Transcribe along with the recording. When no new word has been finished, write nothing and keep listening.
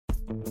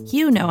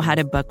You know how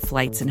to book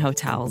flights and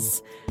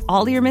hotels.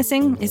 All you're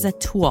missing is a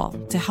tool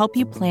to help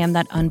you plan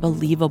that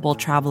unbelievable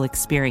travel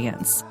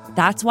experience.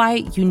 That's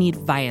why you need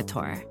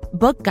Viator.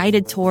 Book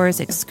guided tours,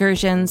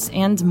 excursions,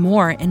 and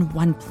more in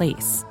one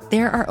place.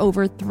 There are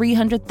over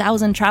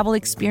 300,000 travel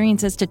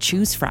experiences to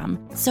choose from,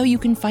 so you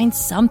can find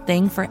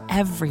something for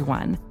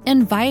everyone.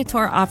 And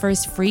Viator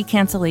offers free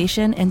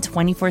cancellation and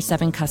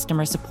 24/7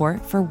 customer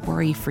support for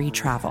worry-free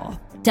travel.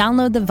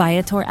 Download the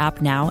Viator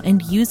app now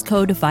and use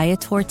code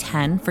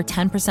Viator10 for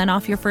 10%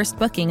 off your first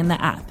booking in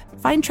the app.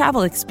 Find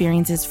travel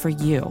experiences for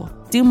you.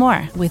 Do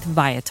more with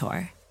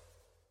Viator.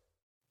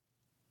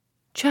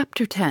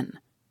 Chapter 10,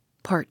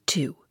 Part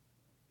 2.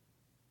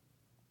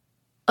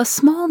 A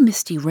small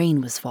misty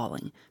rain was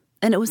falling,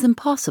 and it was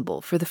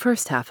impossible for the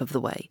first half of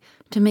the way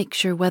to make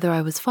sure whether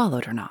I was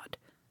followed or not.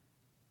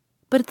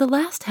 But at the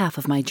last half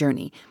of my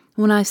journey,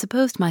 when I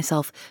supposed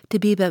myself to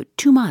be about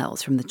 2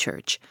 miles from the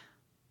church,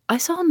 I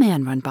saw a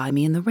man run by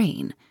me in the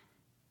rain,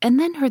 and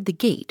then heard the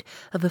gate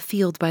of a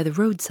field by the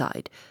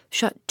roadside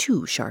shut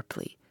to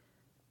sharply.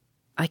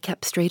 I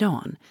kept straight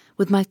on,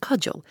 with my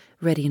cudgel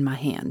ready in my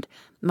hand,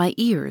 my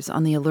ears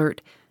on the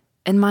alert,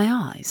 and my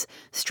eyes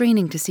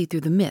straining to see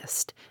through the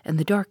mist and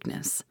the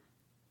darkness.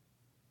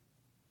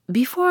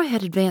 Before I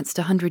had advanced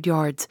 100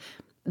 yards,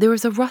 there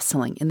was a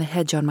rustling in the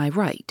hedge on my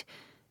right,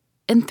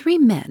 and 3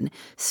 men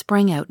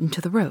sprang out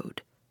into the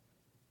road.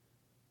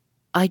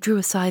 I drew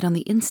aside on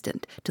the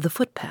instant to the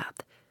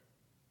footpath.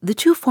 The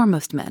 2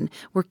 foremost men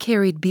were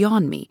carried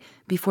beyond me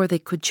before they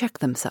could check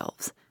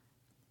themselves.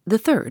 The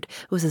third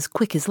was as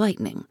quick as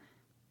lightning.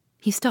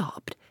 He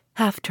stopped,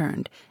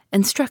 half-turned,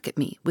 and struck at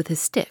me with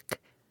his stick.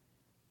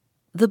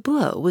 The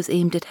blow was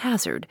aimed at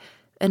hazard,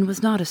 and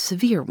was not a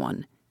severe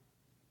one.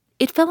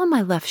 It fell on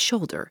my left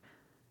shoulder.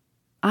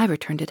 I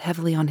returned it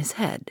heavily on his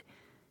head.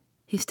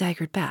 He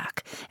staggered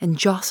back and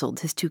jostled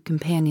his 2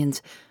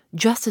 companions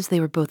just as they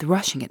were both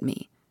rushing at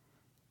me.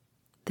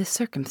 This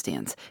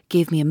circumstance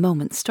gave me a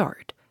moment's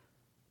start.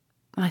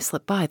 I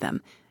slipped by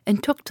them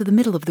and took to the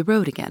middle of the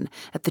road again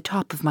at the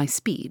top of my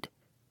speed.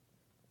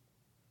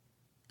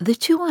 The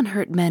 2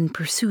 unhurt men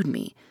pursued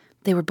me.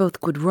 They were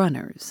both good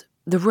runners.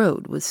 The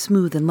road was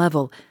smooth and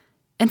level,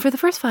 and for the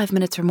first 5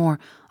 minutes or more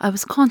I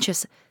was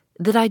conscious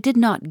that I did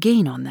not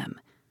gain on them.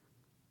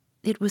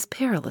 It was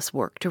perilous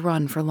work to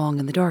run for long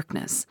in the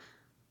darkness.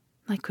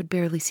 I could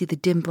barely see the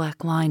dim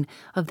black line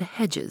of the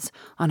hedges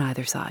on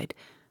either side,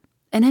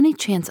 and any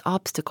chance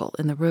obstacle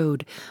in the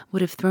road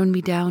would have thrown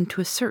me down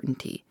to a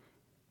certainty.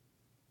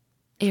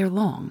 Ere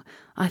long,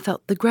 I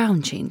felt the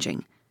ground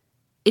changing.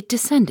 It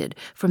descended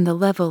from the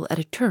level at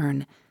a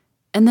turn,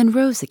 and then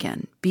rose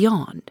again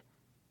beyond.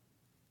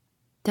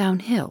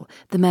 Downhill,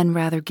 the men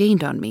rather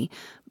gained on me,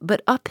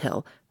 but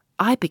uphill,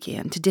 I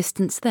began to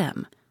distance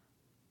them.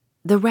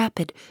 The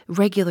rapid,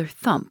 regular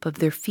thump of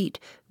their feet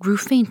grew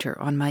fainter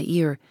on my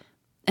ear,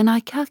 and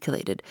I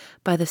calculated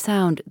by the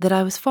sound that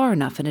I was far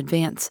enough in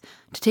advance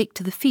to take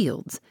to the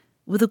fields,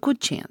 with a good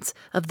chance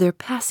of their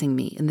passing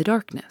me in the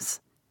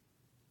darkness.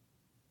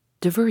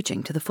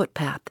 Diverging to the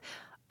footpath,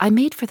 I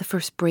made for the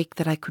first break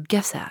that I could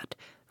guess at,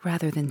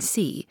 rather than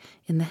see,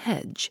 in the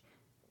hedge.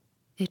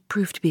 It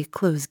proved to be a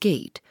closed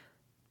gate.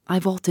 I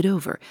vaulted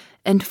over,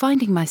 and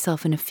finding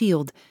myself in a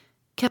field,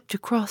 kept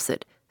across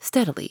it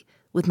steadily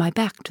with my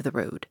back to the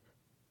road.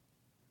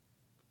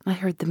 I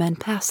heard the men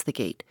pass the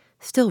gate,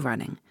 still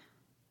running.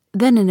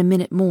 Then in a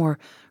minute more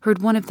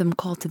heard one of them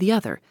call to the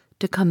other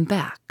to come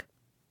back.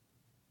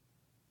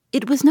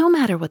 It was no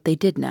matter what they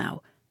did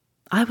now.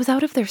 I was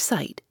out of their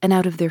sight and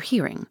out of their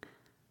hearing.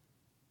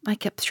 I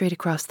kept straight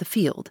across the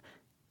field,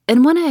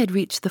 and when I had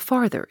reached the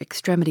farther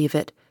extremity of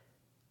it,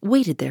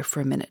 waited there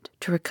for a minute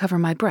to recover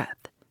my breath.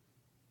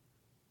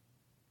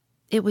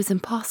 It was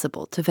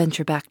impossible to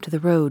venture back to the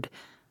road,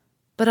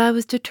 but I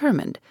was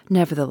determined,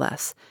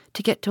 nevertheless,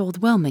 to get to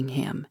Old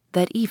Welmingham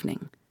that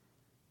evening.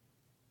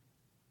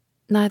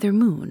 Neither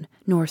moon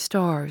nor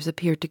stars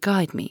appeared to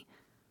guide me.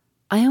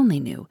 I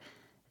only knew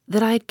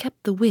that I had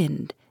kept the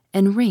wind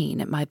and rain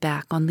at my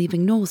back on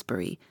leaving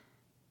Knowlesbury,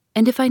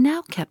 and if I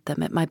now kept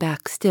them at my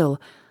back still,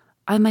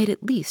 I might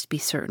at least be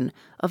certain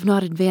of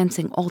not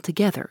advancing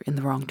altogether in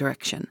the wrong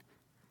direction.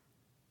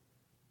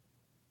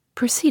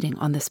 Proceeding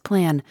on this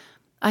plan,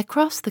 I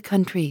crossed the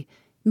country,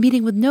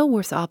 meeting with no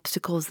worse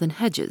obstacles than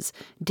hedges,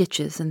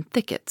 ditches, and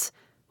thickets,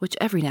 which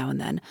every now and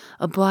then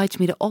obliged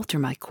me to alter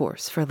my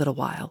course for a little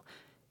while,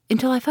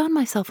 until I found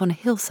myself on a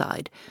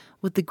hillside,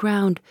 with the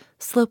ground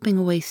sloping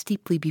away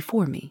steeply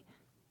before me.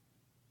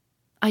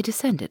 I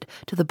descended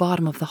to the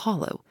bottom of the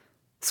hollow,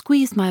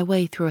 squeezed my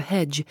way through a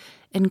hedge,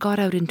 and got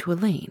out into a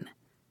lane.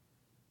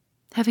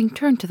 Having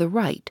turned to the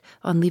right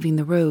on leaving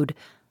the road,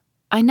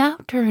 I now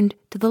turned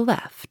to the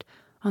left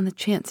on the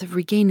chance of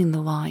regaining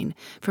the line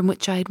from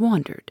which I had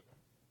wandered.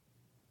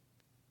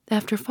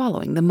 After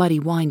following the muddy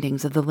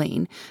windings of the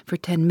lane for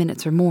 10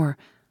 minutes or more,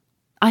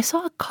 I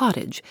saw a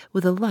cottage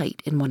with a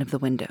light in one of the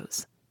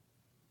windows.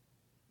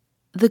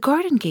 The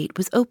garden gate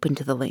was open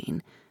to the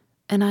lane,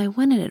 and I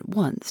went in at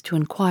once to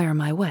inquire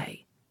my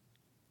way.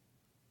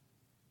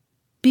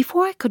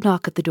 Before I could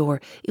knock at the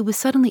door, it was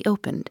suddenly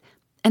opened,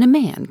 and a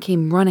man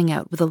came running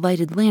out with a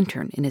lighted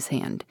lantern in his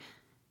hand.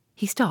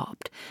 He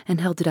stopped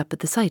and held it up at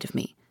the sight of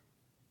me.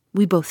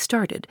 We both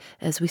started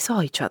as we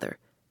saw each other.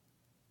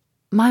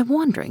 My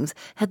wanderings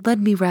had led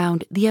me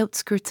round the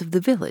outskirts of the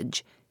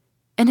village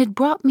and had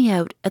brought me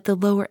out at the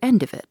lower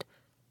end of it.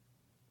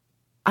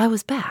 I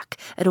was back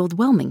at Old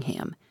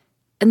Welmingham,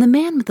 and the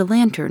man with the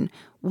lantern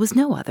was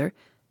no other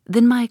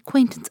than my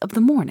acquaintance of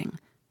the morning,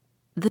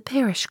 the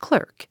parish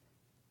clerk.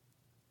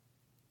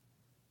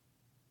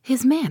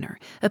 His manner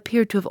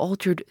appeared to have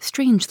altered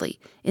strangely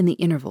in the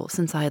interval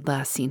since I had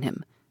last seen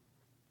him.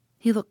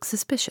 He looked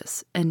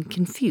suspicious and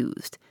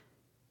confused.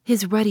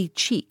 His ruddy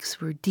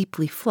cheeks were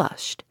deeply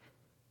flushed,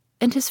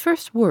 and his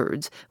first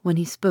words, when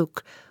he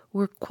spoke,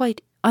 were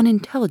quite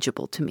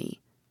unintelligible to me.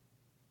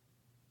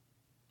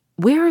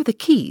 "Where are the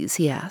keys?"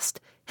 he asked.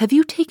 "Have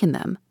you taken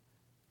them?"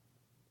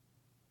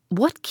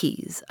 "What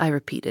keys?" I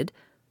repeated.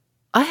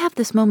 "I have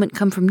this moment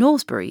come from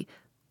Knowlesbury.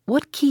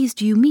 What keys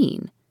do you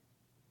mean?"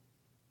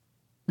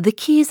 "The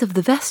keys of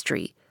the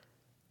vestry.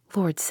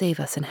 Lord save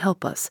us and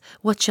help us.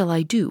 What shall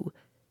I do?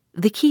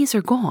 The keys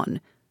are gone.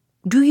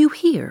 Do you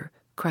hear?"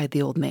 cried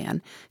the old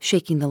man,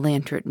 shaking the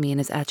lantern at me in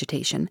his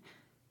agitation.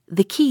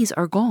 "The keys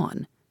are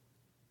gone."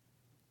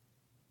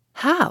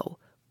 "How?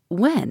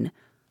 When?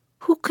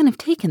 Who can have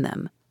taken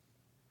them?"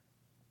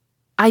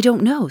 "I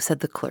don't know,"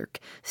 said the clerk,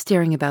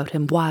 staring about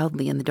him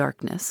wildly in the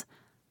darkness.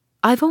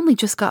 "I've only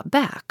just got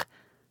back.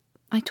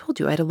 I told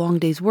you I had a long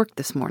day's work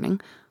this morning.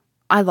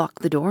 I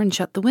locked the door and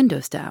shut the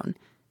windows down.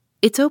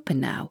 It's open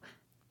now.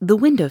 The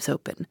window's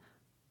open.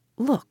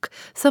 Look,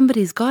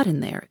 somebody's got in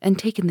there and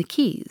taken the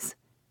keys."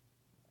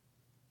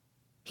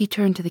 He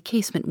turned to the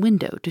casement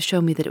window to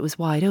show me that it was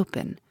wide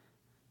open.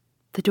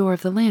 The door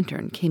of the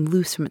lantern came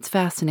loose from its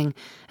fastening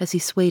as he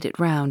swayed it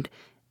round,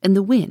 and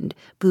the wind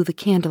blew the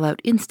candle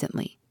out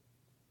instantly.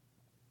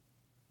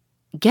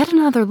 "Get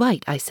another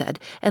light," I said,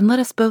 "and let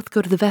us both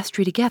go to the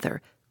vestry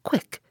together.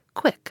 Quick,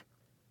 quick."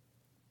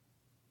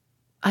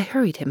 I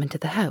hurried him into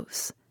the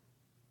house.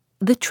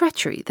 The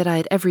treachery that I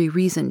had every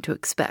reason to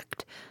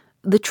expect,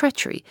 the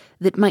treachery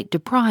that might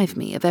deprive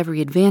me of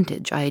every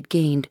advantage I had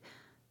gained,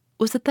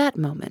 was at that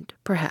moment,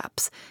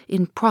 perhaps,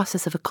 in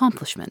process of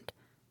accomplishment.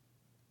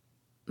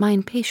 My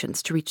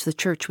impatience to reach the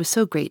church was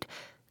so great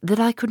that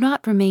I could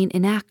not remain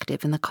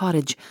inactive in the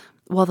cottage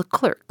while the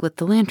clerk lit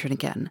the lantern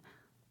again.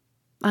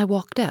 I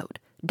walked out,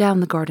 down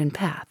the garden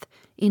path,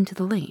 into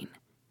the lane.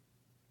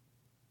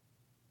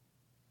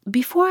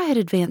 Before I had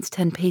advanced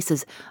 10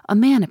 paces, a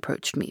man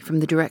approached me from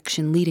the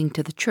direction leading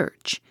to the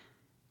church.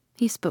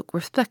 He spoke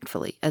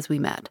respectfully as we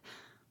met.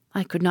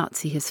 I could not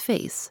see his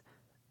face,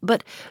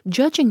 but,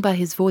 judging by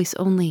his voice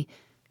only,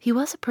 he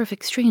was a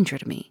perfect stranger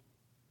to me.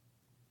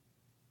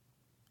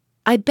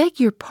 "I beg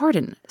your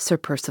pardon, Sir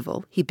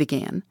Percival," he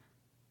began.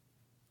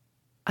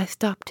 I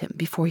stopped him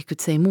before he could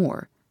say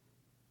more.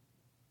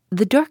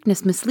 "The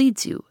darkness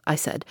misleads you," I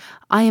said.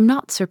 "I am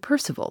not Sir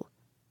Percival."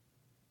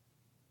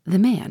 The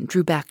man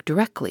drew back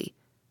directly.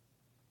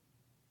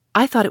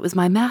 "I thought it was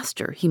my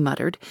master," he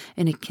muttered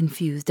in a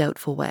confused,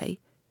 doubtful way.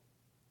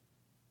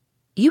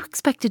 "You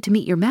expected to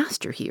meet your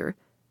master here?"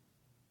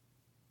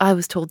 "I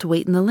was told to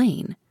wait in the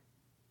lane."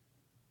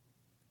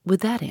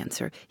 With that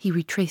answer, he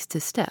retraced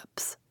his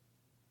steps.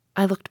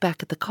 I looked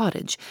back at the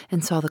cottage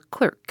and saw the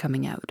clerk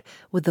coming out,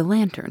 with the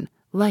lantern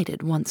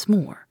lighted once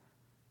more.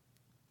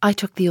 I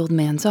took the old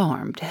man's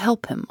arm to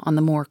help him on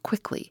the moor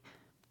quickly.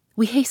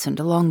 We hastened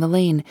along the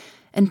lane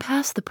and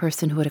passed the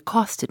person who had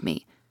accosted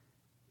me.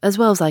 As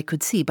well as I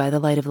could see by the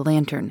light of the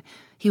lantern,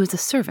 he was a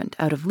servant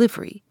out of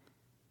livery.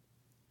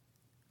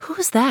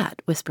 "Who's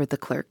that?" whispered the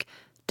clerk.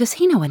 "Does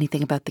he know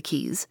anything about the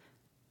keys?"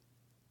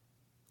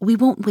 "We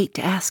won't wait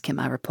to ask him,"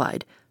 I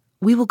replied.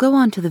 "We will go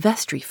on to the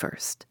vestry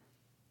first."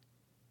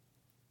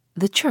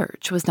 The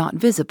church was not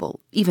visible,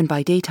 even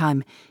by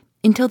daytime,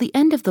 until the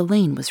end of the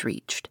lane was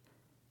reached.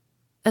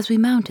 As we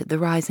mounted the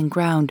rising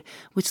ground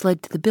which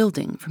led to the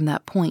building from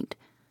that point,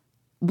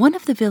 one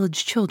of the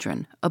village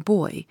children, a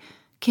boy,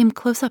 came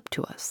close up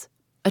to us,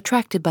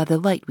 attracted by the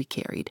light we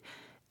carried,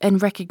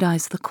 and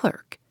recognized the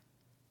clerk.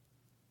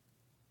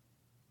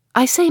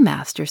 "I say,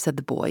 master," said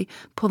the boy,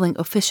 pulling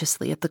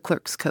officiously at the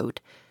clerk's coat,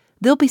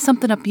 "there'll be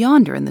something up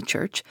yonder in the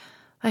church.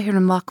 I heard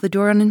him lock the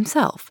door on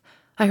himself.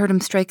 I heard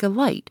him strike a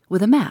light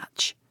with a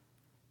match."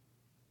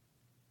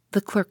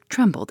 The clerk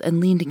trembled and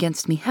leaned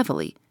against me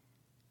heavily.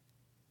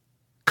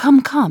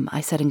 "Come, come,"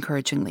 I said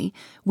encouragingly.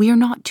 "We are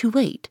not too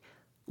late.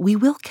 We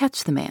will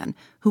catch the man,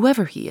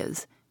 whoever he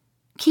is.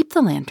 Keep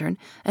the lantern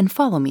and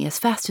follow me as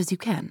fast as you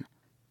can."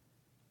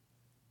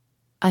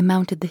 I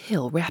mounted the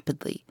hill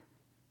rapidly.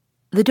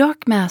 The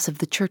dark mass of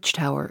the church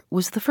tower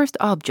was the first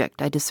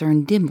object I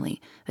discerned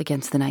dimly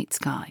against the night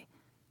sky.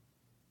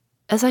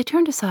 As I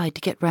turned aside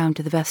to get round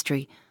to the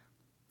vestry,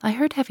 I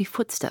heard heavy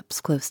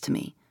footsteps close to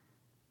me.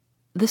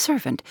 The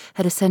servant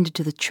had ascended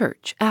to the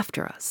church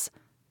after us.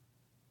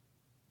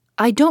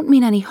 "I don't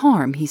mean any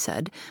harm," he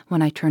said,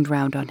 when I turned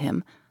round on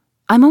him.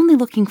 "I'm only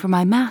looking for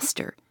my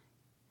master."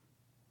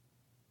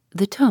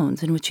 The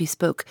tones in which he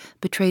spoke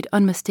betrayed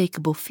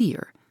unmistakable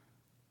fear.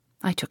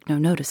 I took no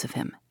notice of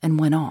him and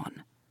went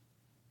on.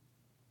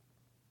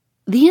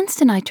 The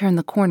instant I turned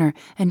the corner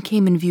and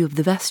came in view of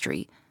the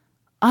vestry,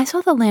 I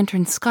saw the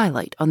lantern's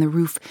skylight on the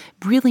roof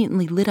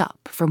brilliantly lit up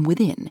from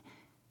within.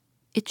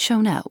 It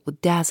shone out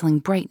with dazzling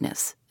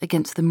brightness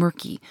against the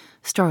murky,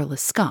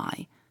 starless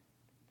sky.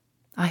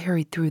 I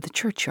hurried through the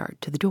churchyard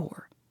to the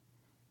door.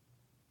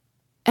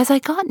 As I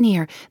got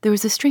near, there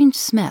was a strange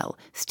smell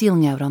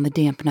stealing out on the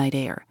damp night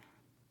air.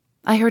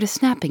 I heard a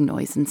snapping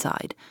noise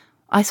inside.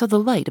 I saw the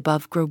light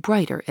above grow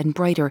brighter and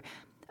brighter.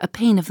 A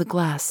pane of the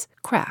glass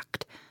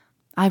cracked.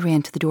 I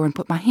ran to the door and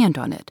put my hand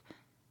on it.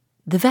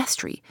 The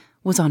vestry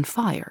was on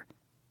fire.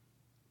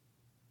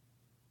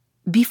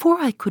 Before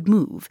I could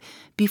move,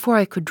 before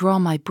I could draw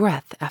my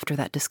breath after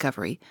that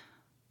discovery,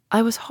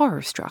 I was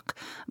horror-struck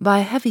by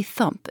a heavy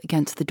thump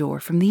against the door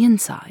from the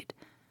inside.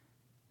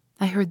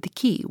 I heard the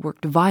key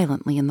worked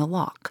violently in the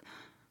lock.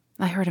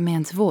 I heard a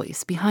man's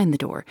voice behind the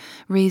door,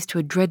 raised to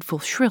a dreadful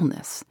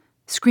shrillness,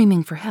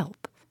 screaming for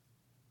help.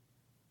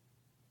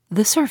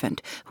 The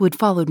servant, who had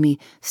followed me,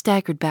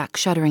 staggered back,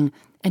 shuddering,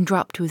 and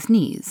dropped to his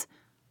knees.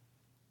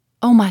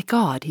 "Oh, my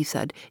God," he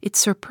said, "it's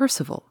Sir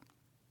Percival."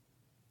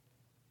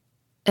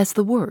 As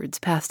the words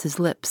passed his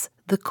lips,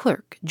 the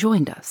clerk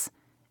joined us,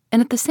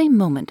 and at the same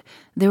moment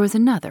there was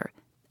another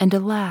and a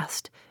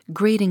last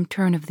grating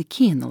turn of the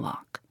key in the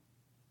lock.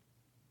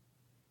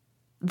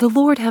 "The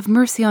Lord have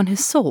mercy on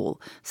his soul,"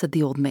 said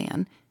the old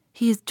man.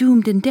 "He is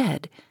doomed and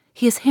dead.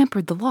 He has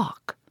hampered the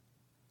lock."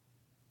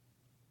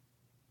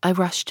 I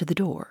rushed to the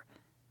door.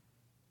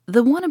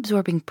 The one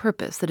absorbing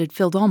purpose that had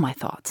filled all my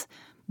thoughts,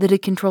 that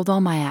had controlled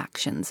all my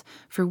actions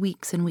for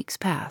weeks and weeks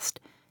past,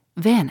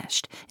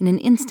 vanished in an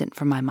instant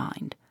from my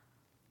mind.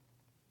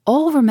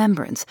 All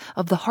remembrance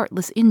of the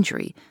heartless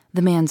injury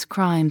the man's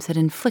crimes had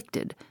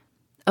inflicted,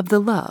 of the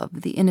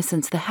love, the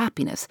innocence, the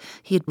happiness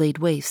he had laid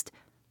waste,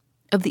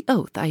 of the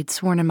oath I had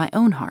sworn in my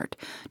own heart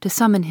to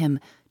summon him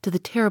to the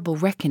terrible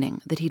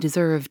reckoning that he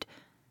deserved,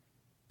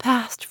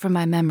 passed from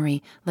my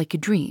memory like a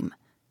dream.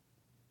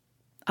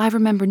 I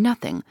remembered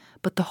nothing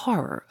but the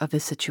horror of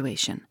his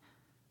situation.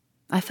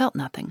 I felt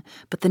nothing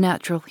but the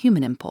natural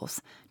human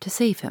impulse to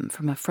save him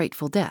from a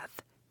frightful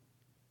death.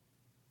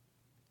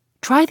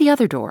 "Try the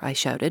other door," I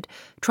shouted.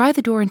 "Try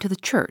the door into the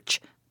church.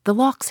 The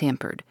lock's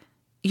hampered.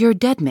 You're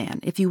a dead man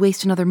if you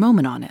waste another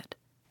moment on it."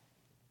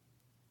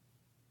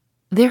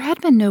 There had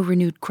been no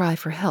renewed cry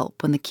for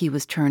help when the key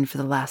was turned for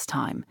the last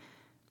time.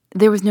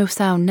 There was no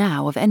sound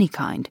now of any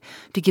kind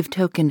to give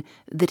token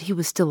that he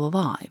was still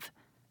alive.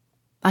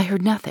 I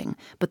heard nothing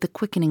but the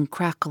quickening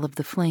crackle of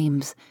the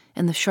flames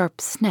and the sharp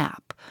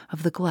snap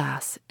of the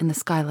glass in the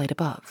skylight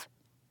above.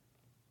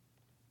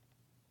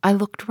 I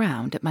looked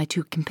round at my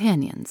two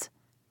companions.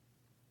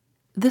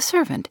 The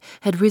servant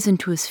had risen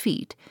to his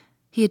feet.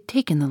 He had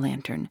taken the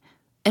lantern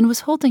and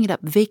was holding it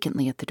up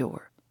vacantly at the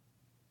door.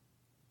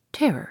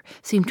 Terror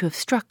seemed to have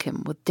struck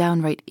him with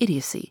downright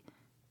idiocy.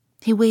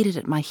 He waited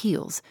at my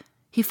heels.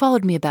 He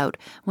followed me about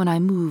when I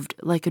moved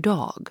like a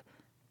dog.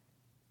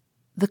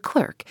 The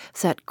clerk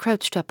sat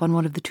crouched up on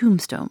one of the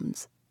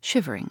tombstones,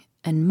 shivering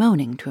and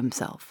moaning to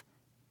himself.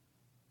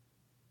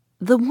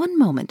 The one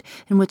moment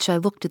in which I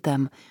looked at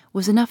them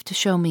was enough to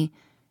show me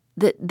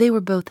that they were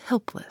both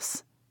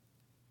helpless.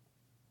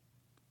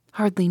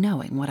 Hardly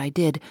knowing what I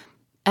did,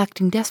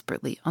 acting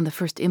desperately on the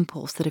first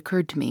impulse that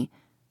occurred to me,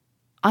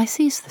 I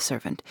seized the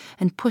servant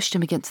and pushed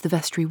him against the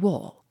vestry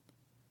wall.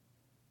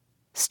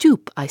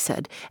 "Stoop," I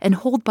said, "and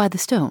hold by the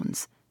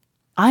stones.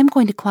 I'm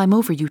going to climb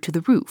over you to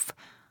the roof.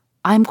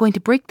 I'm going to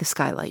break the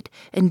skylight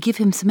and give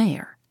him some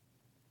air."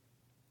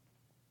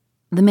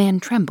 The man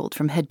trembled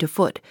from head to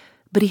foot,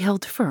 but he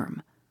held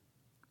firm.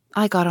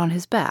 I got on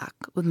his back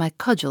with my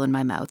cudgel in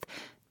my mouth,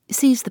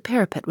 seized the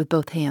parapet with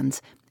both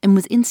hands, and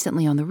was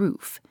instantly on the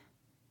roof.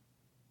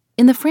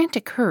 In the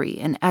frantic hurry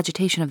and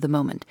agitation of the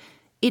moment,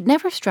 it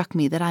never struck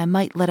me that I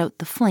might let out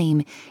the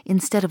flame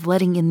instead of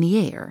letting in the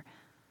air.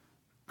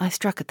 I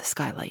struck at the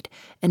skylight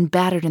and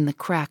battered in the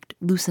cracked,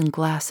 loosened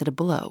glass at a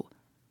blow.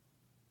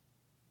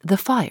 The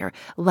fire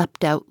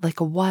leapt out like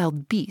a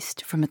wild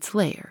beast from its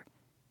lair.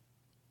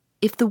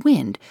 If the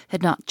wind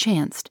had not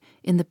chanced,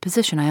 in the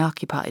position I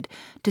occupied,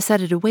 to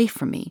set it away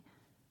from me,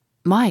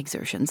 my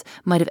exertions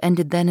might have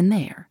ended then and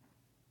there.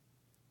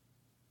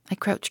 I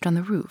crouched on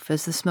the roof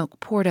as the smoke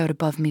poured out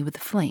above me with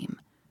the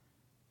flame.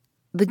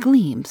 The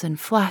gleams and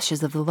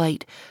flashes of the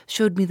light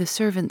showed me the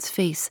servant's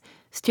face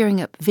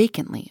staring up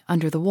vacantly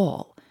under the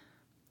wall,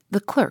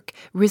 the clerk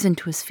risen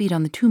to his feet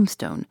on the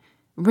tombstone,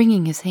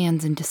 wringing his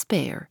hands in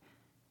despair,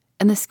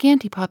 and the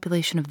scanty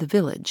population of the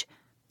village,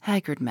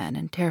 haggard men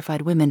and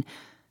terrified women,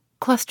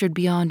 clustered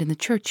beyond in the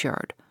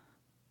churchyard,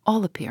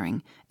 all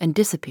appearing and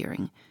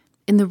disappearing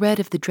in the red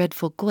of the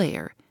dreadful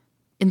glare,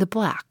 in the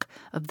black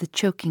of the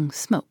choking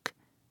smoke.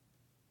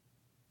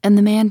 And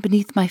the man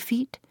beneath my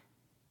feet?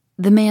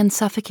 The man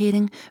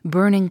suffocating,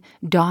 burning,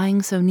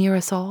 dying so near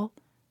us all,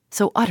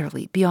 so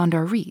utterly beyond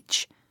our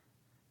reach.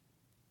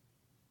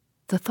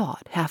 The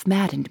thought half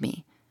maddened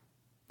me.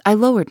 I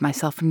lowered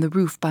myself from the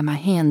roof by my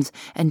hands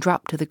and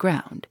dropped to the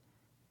ground.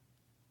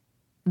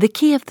 "The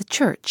key of the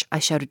church," I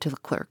shouted to the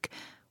clerk.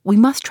 "We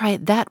must try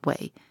it that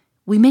way.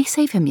 We may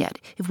save him yet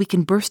if we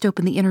can burst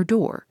open the inner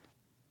door."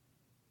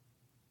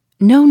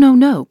 "No, no,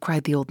 no,"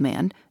 cried the old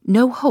man.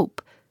 "No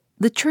hope.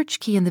 The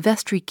church key and the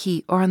vestry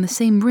key are on the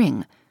same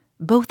ring,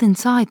 both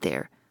inside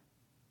there.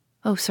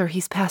 Oh, sir,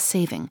 he's past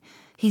saving.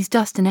 He's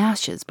dust and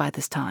ashes by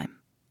this time."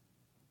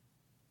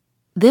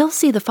 "They'll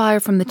see the fire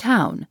from the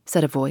town,"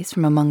 said a voice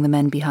from among the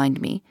men behind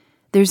me.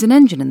 "There's an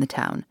engine in the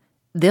town.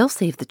 They'll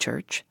save the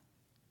church."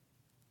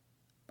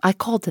 I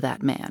called to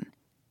that man.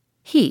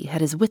 He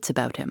had his wits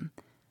about him.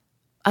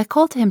 I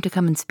called to him to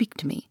come and speak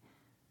to me.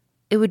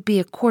 It would be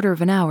a quarter of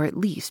an hour at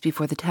least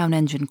before the town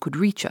engine could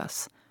reach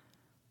us.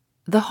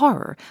 The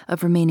horror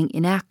of remaining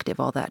inactive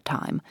all that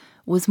time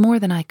was more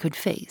than I could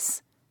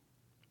face.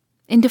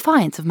 In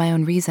defiance of my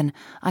own reason,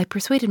 I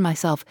persuaded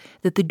myself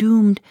that the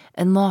doomed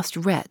and lost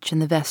wretch in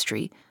the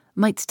vestry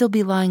might still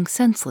be lying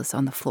senseless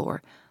on the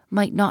floor,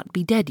 might not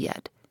be dead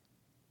yet.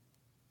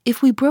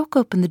 If we broke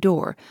open the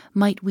door,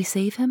 might we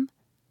save him?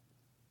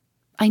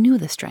 I knew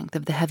the strength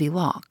of the heavy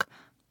lock.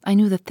 I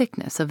knew the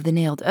thickness of the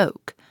nailed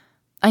oak.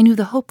 I knew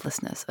the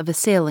hopelessness of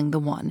assailing the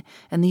one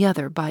and the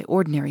other by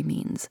ordinary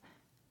means.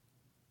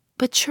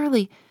 But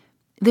surely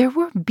there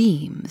were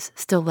beams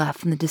still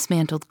left in the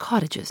dismantled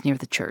cottages near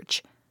the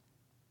church.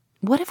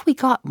 What if we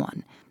got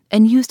one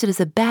and used it as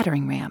a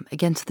battering ram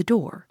against the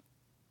door?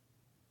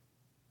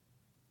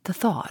 The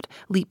thought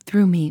leaped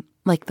through me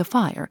like the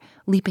fire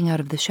leaping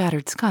out of the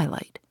shattered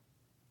skylight.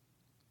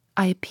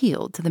 I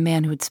appealed to the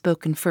man who had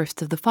spoken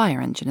first of the fire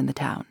engine in the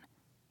town.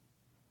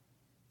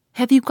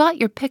 "Have you got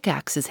your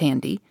pickaxes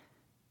handy?"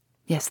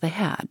 Yes, they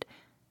had.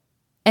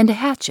 "And a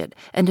hatchet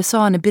and a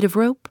saw and a bit of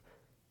rope?"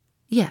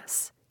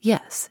 Yes,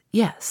 yes,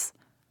 yes.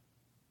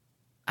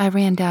 I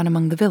ran down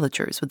among the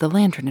villagers with the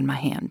lantern in my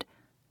hand.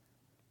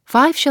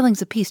 5 shillings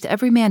apiece to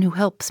every man who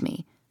helps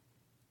me."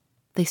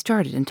 They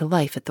started into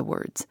life at the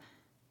words.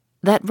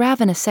 That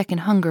ravenous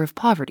second hunger of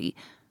poverty,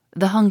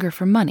 the hunger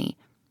for money,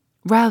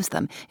 roused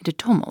them into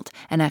tumult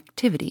and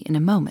activity in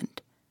a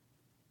moment.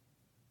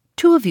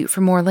 2 of you for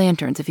more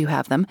lanterns if you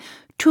have them,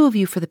 2 of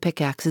you for the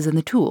pickaxes and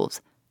the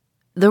tools,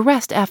 the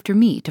rest after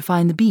me to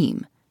find the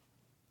beam.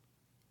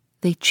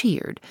 They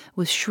cheered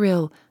with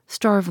shrill,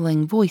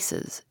 starveling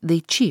voices.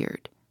 They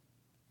cheered.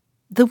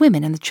 The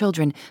women and the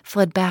children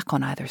fled back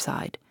on either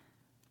side.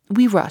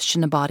 We rushed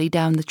in a body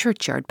down the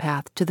churchyard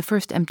path to the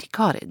first empty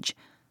cottage.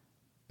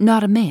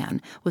 Not a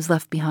man was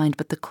left behind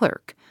but the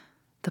clerk,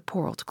 the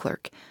poor old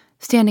clerk,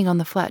 standing on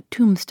the flat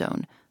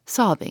tombstone,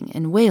 sobbing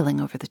and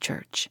wailing over the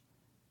church.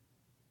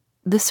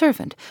 The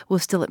servant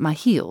was still at my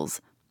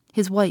heels.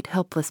 His white,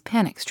 helpless,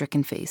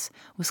 panic-stricken face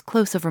was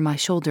close over my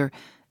shoulder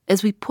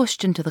as we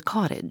pushed into the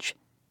cottage.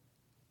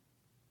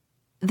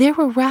 There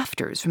were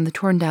rafters from the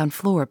torn-down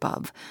floor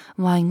above,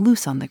 lying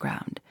loose on the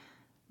ground,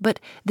 but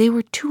they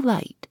were too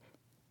light.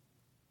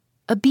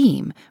 A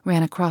beam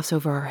ran across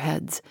over our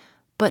heads,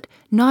 but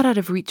not out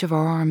of reach of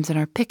our arms and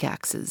our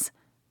pickaxes.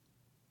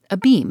 A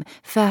beam,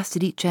 fast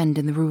at each end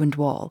in the ruined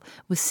wall,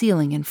 with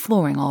ceiling and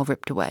flooring all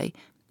ripped away,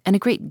 and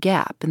a great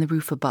gap in the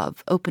roof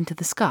above, open to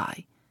the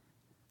sky.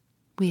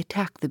 We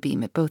attacked the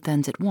beam at both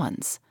ends at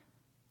once.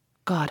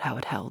 God, how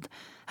it held,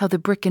 how the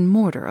brick and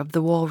mortar of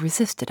the wall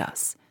resisted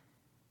us.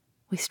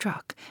 We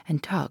struck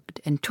and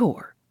tugged and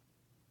tore.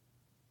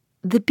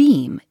 The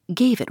beam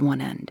gave at one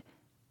end.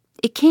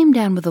 It came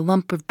down with a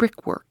lump of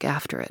brickwork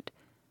after it.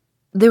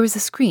 There was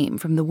a scream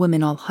from the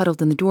women all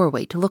huddled in the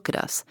doorway to look at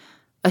us,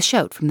 a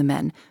shout from the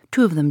men,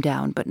 2 of them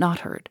down but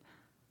not hurt.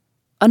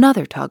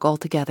 Another tug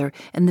altogether,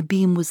 and the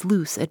beam was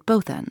loose at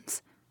both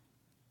ends.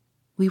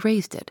 We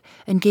raised it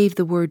and gave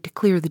the word to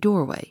clear the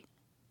doorway.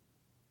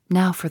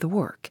 Now for the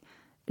work.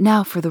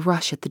 Now for the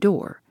rush at the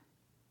door.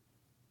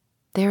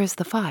 There is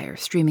the fire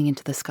streaming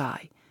into the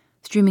sky,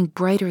 streaming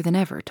brighter than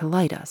ever to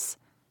light us.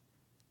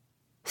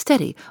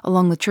 Steady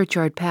along the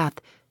churchyard path,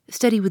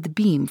 steady with the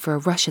beam for a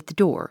rush at the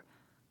door.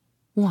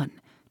 1,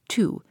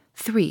 2,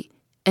 3,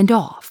 and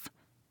off.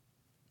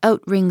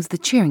 Out rings the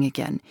cheering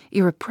again,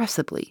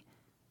 irrepressibly.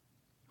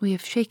 We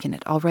have shaken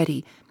it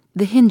already.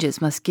 The hinges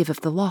must give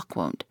if the lock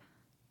won't.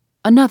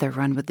 Another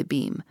run with the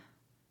beam.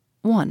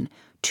 1,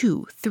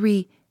 2,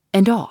 3,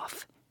 and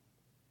off.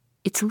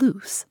 It's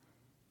loose.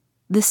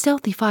 The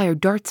stealthy fire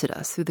darts at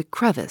us through the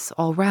crevice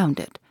all round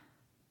it.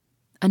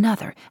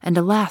 Another and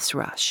a last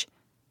rush.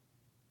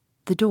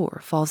 The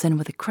door falls in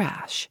with a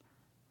crash.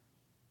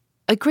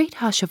 A great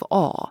hush of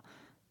awe,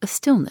 a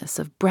stillness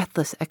of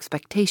breathless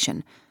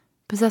expectation,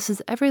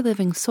 possesses every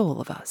living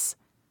soul of us.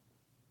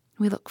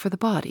 We look for the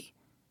body.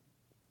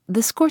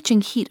 The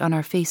scorching heat on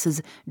our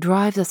faces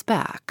drives us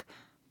back.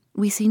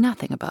 We see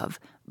nothing above,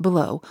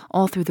 below,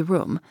 all through the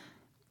room.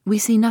 We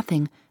see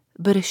nothing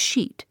but a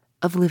sheet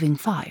of living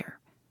fire.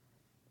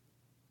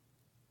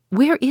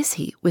 "Where is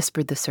he?"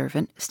 whispered the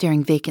servant,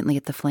 staring vacantly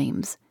at the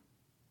flames.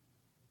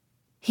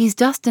 "He's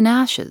dust and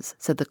ashes,"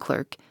 said the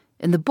clerk,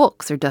 "and the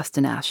books are dust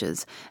and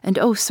ashes, and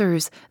oh,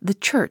 sirs, the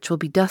church will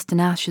be dust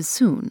and ashes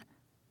soon."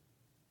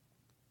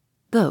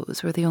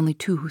 Those were the only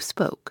 2 who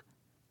spoke.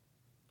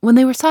 When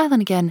they were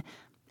silent again,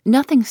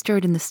 nothing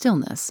stirred in the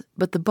stillness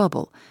but the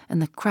bubble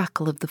and the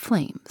crackle of the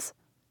flames.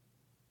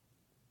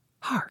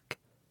 Hark!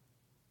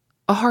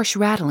 A harsh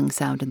rattling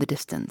sound in the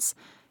distance,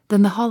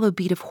 then the hollow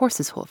beat of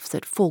horses' hoofs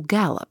at full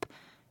gallop,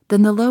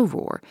 then the low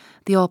roar,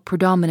 the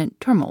all-predominant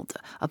tumult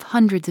of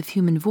hundreds of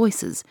human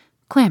voices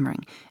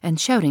clamoring and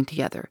shouting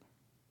together.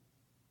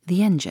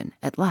 The engine,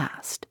 at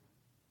last.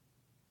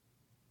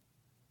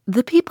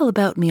 The people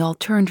about me all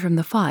turned from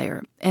the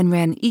fire and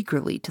ran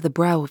eagerly to the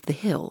brow of the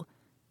hill.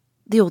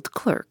 The old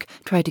clerk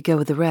tried to go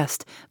with the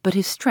rest, but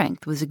his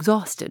strength was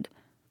exhausted.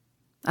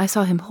 I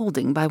saw him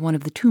holding by one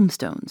of the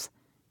tombstones.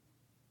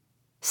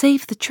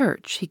 "Save the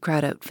church," he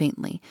cried out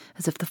faintly,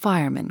 as if the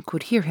firemen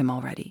could hear him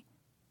already.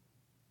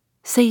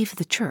 "Save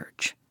the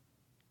church."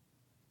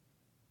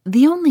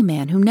 The only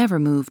man who never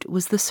moved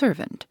was the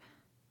servant.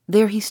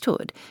 There he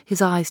stood,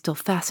 his eyes still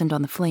fastened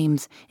on the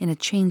flames in a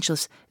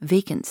changeless,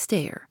 vacant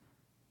stare.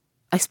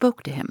 I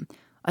spoke to him.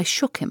 I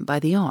shook him by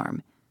the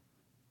arm.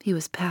 He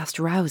was past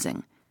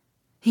rousing.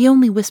 He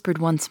only whispered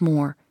once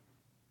more,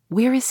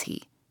 "Where is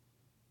he?"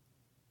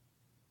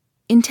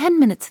 In 10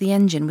 minutes the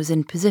engine was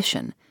in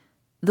position.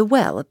 The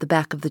well at the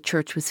back of the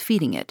church was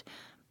feeding it.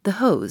 The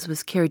hose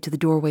was carried to the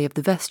doorway of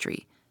the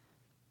vestry.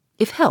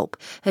 If help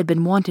had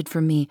been wanted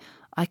from me,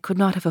 I could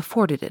not have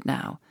afforded it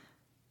now.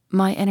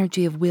 My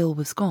energy of will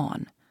was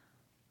gone.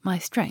 My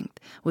strength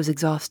was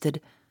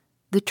exhausted.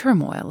 The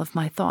turmoil of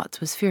my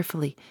thoughts was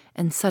fearfully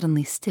and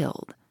suddenly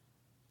stilled.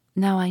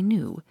 Now I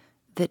knew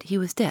that he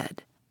was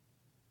dead.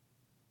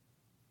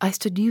 I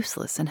stood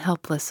useless and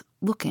helpless,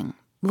 looking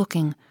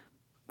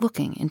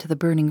into the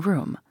burning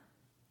room.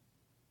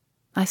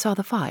 I saw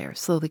the fire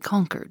slowly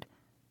conquered.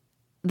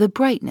 The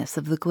brightness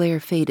of the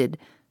glare faded,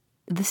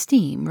 the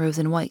steam rose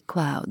in white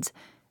clouds,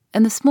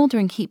 and the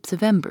smoldering heaps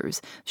of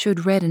embers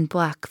showed red and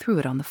black through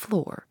it on the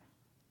floor.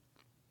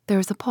 There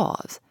was a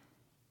pause,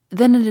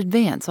 then an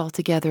advance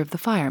altogether of the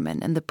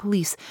firemen and the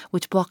police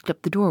which blocked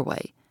up the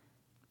doorway,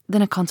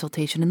 then a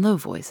consultation in low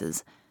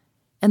voices,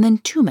 and then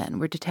 2 men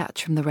were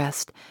detached from the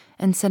rest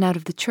and sent out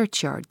of the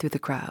churchyard through the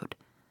crowd.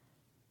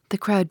 The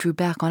crowd drew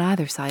back on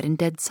either side in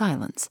dead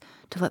silence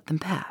to let them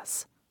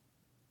pass.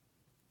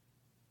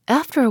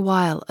 After a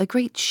while, a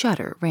great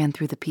shudder ran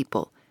through the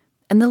people,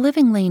 and the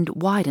living lane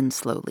widened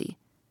slowly.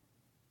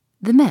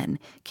 The men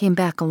came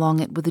back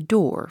along it with a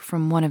door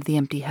from one of the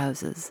empty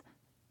houses.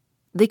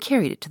 They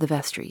carried it to the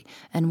vestry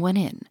and went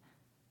in.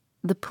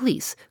 The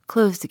police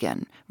closed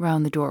again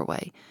round the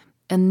doorway,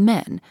 and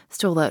men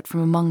stole out from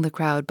among the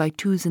crowd by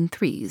 2s and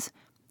 3s,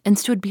 and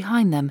stood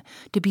behind them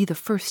to be the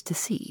first to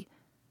see.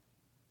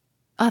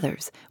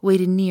 Others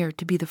waited near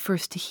to be the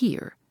first to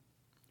hear.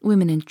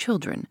 Women and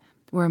children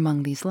were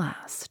among these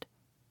last.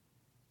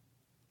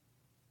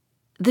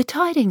 The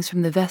tidings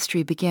from the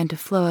vestry began to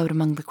flow out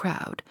among the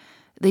crowd.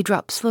 They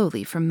dropped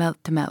slowly from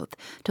mouth to mouth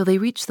till they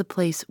reached the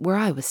place where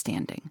I was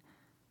standing.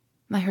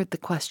 I heard the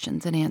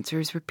questions and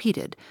answers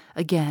repeated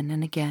again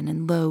and again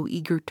in low,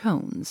 eager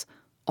tones,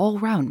 all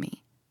round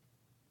me.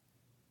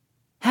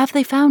 "Have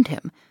they found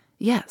him?"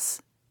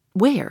 "Yes."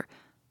 "Where?"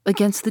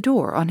 "Against the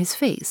door, on his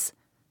face."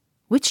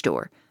 "Which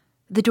door?"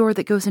 "The door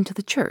that goes into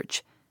the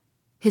church."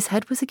 "His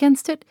head was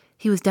against it?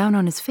 He was down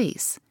on his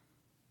face."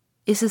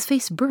 "Is his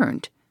face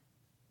burnt?"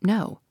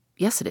 "No."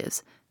 "Yes, it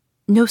is."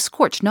 "No,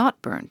 scorched,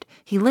 not burnt.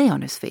 He lay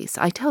on his face,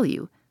 I tell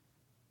you."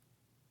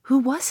 "Who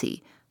was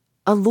he?"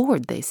 "A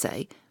lord, they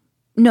say."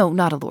 "No,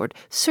 not a lord.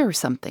 Sir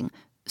something.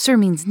 Sir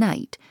means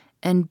knight.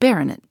 And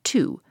baronet,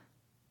 too."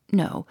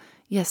 "No.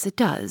 Yes, it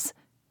does."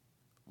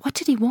 "What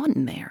did he want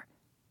in there?"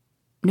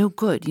 "No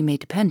good, you may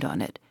depend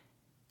on it."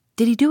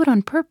 "Did he do it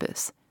on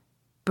purpose?"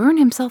 "Burn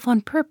himself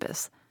on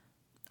purpose?"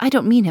 "I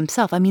don't mean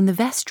himself, I mean the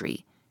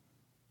vestry."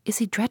 "Is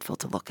he dreadful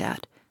to look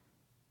at?"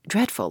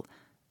 "Dreadful.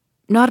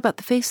 Not about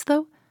the face,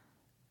 though?"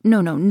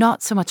 No,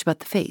 not so much about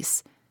the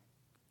face."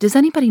 "Does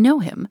anybody know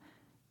him?"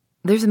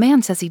 "There's a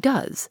man says he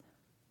does."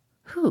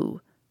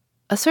 "Who?"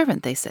 "A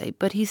servant, they say,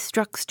 but he's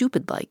struck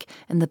stupid-like,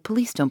 and the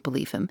police don't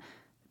believe him.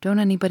 Don't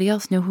anybody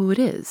else know who it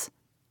is?"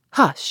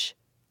 "Hush!"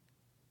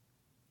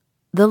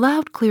 The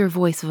loud, clear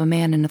voice of a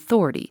man in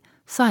authority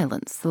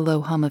silenced the low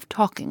hum of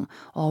talking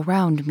all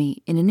round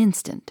me in an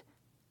instant.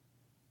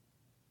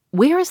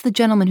 "Where is the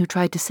gentleman who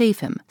tried to save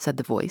him?" said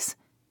the voice.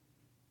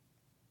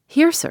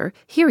 "Here, sir,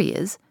 here he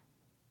is."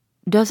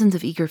 Dozens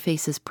of eager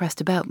faces pressed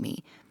about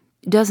me.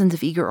 Dozens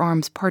of eager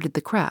arms parted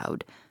the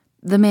crowd.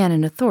 The man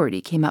in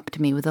authority came up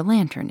to me with a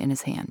lantern in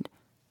his hand.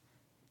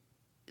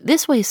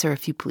 "This way, sir,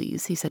 if you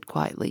please," he said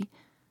quietly.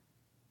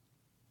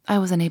 I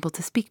was unable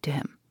to speak to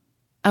him.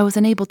 I was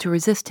unable to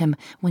resist him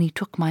when he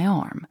took my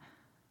arm.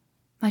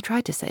 I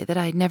tried to say that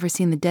I had never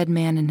seen the dead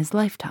man in his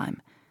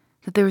lifetime,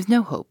 that there was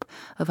no hope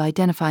of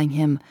identifying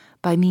him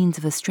by means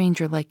of a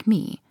stranger like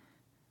me,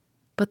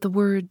 but the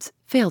words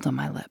failed on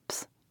my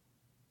lips.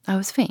 I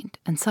was faint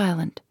and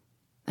silent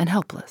and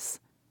helpless.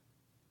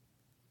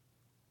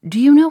 "Do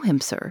you know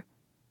him, sir?"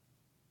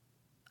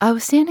 I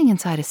was standing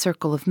inside a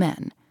circle of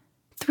men.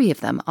 3 of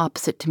them,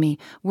 opposite to me,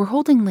 were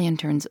holding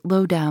lanterns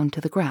low down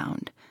to the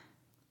ground.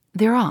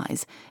 Their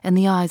eyes, and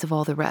the eyes of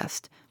all the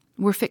rest,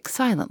 were fixed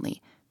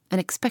silently and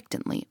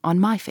expectantly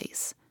on my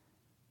face.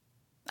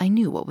 I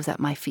knew what was at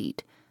my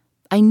feet.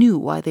 I knew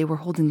why they were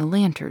holding the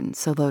lanterns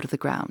so low to the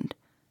ground.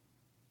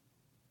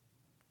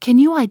 Can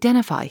you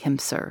identify him,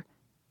 sir?"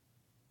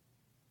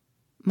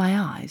 My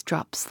eyes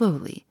dropped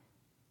slowly.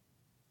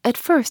 At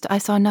first I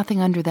saw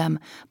nothing under them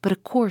but a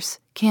coarse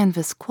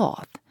canvas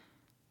cloth.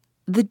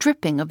 The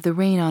dripping of the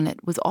rain on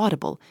it was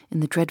audible in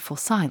the dreadful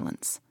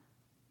silence.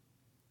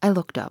 I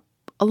looked up,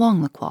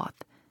 along the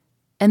cloth,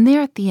 and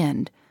there at the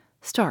end,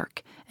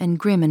 stark and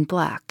grim and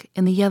black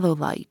in the yellow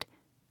light,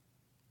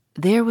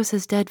 there was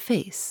his dead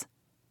face.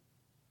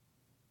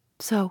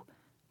 So,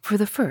 for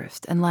the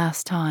first and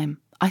last time,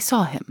 I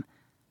saw him.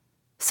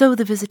 So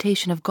the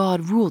visitation of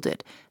God ruled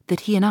it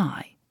that he and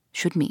I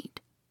should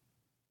meet.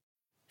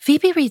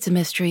 Phoebe Reads a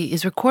Mystery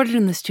is recorded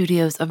in the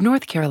studios of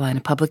North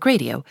Carolina Public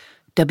Radio,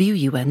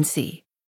 WUNC.